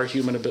best of our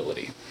human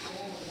ability.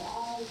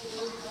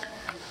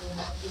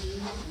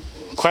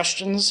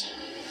 Questions?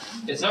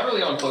 It's not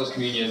really on closed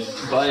communion,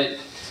 but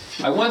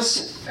I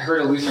once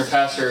heard a Lutheran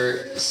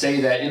pastor say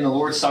that in the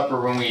Lord's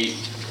Supper, when we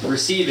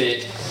receive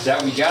it,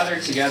 that we gather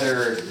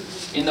together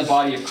in the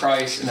body of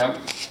Christ, and that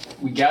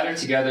we gather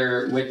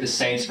together with the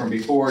saints from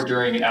before,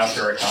 during, and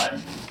after our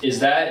time.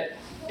 Is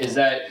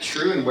that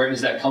true, and where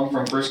does that come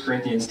from? 1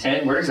 Corinthians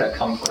 10, where does that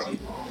come from?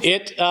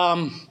 It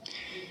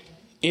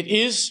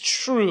is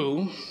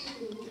true.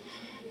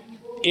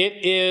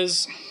 It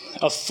is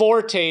a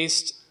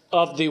foretaste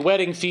of the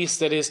wedding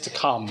feast that is to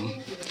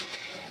come.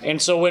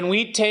 And so when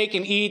we take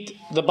and eat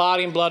the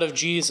body and blood of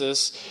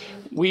Jesus,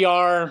 we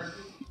are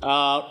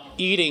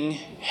eating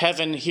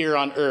heaven here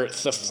on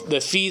earth,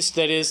 the feast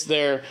that is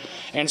there.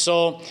 And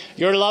so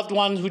your loved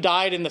one who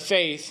died in the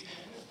faith,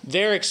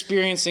 they're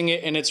experiencing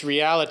it in its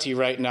reality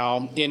right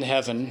now in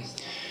heaven.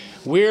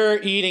 We're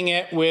eating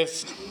it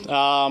with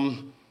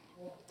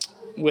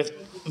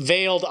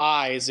veiled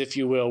eyes, if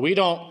you will. We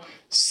don't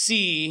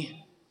see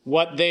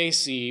what they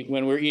see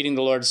when we're eating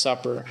the Lord's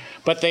Supper,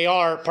 but they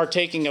are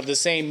partaking of the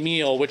same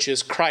meal, which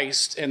is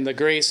Christ and the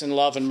grace and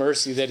love and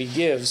mercy that he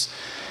gives.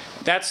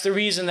 That's the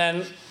reason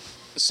then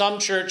some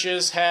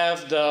churches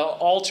have the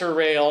altar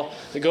rail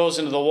that goes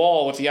into the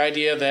wall with the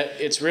idea that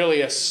it's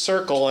really a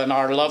circle and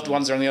our loved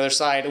ones are on the other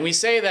side. And we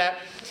say that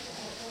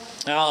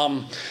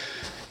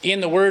in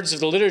the words of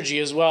the liturgy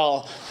as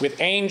well, with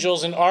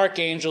angels and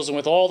archangels and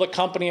with all the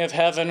company of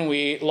heaven,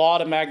 we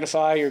laud and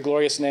magnify your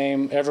glorious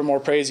name, evermore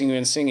praising you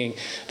and singing.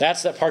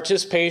 That's that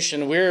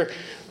participation. We're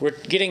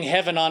getting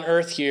heaven on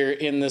earth here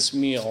in this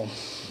meal.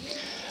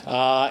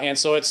 And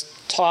so it's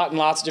taught in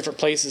lots of different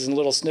places in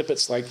little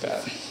snippets like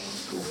that.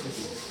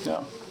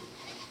 Yeah.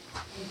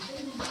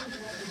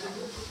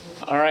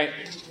 All right.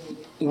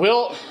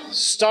 We'll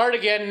start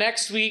again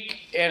next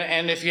week,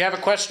 and if you have a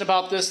question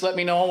about this, let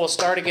me know. We'll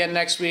start again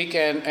next week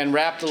and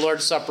wrap the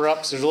Lord's Supper up,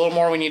 because there's a little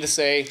more we need to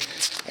say.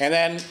 And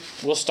then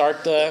we'll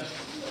start the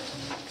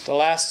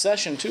last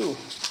session, too.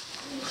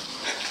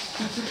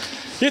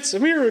 It's a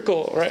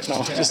miracle. Right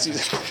now.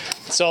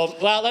 So,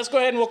 let's go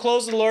ahead and we'll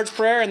close the Lord's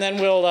Prayer, and then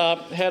we'll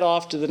head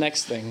off to the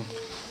next thing.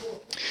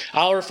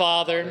 Our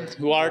Father,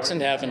 who art in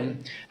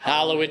heaven,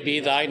 hallowed be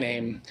thy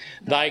name.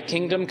 Thy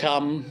kingdom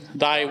come,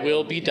 thy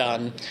will be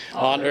done,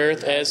 on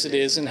earth as it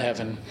is in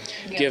heaven.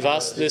 Give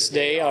us this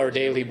day our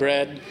daily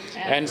bread,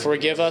 and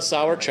forgive us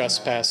our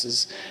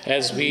trespasses,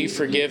 as we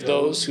forgive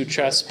those who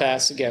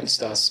trespass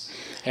against us.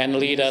 And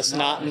lead us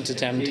not into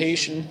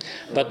temptation,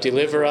 but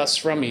deliver us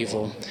from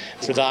evil.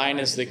 For thine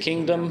is the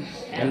kingdom,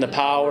 and the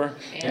power,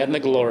 and the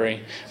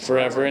glory,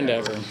 forever and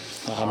ever.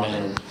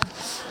 Amen.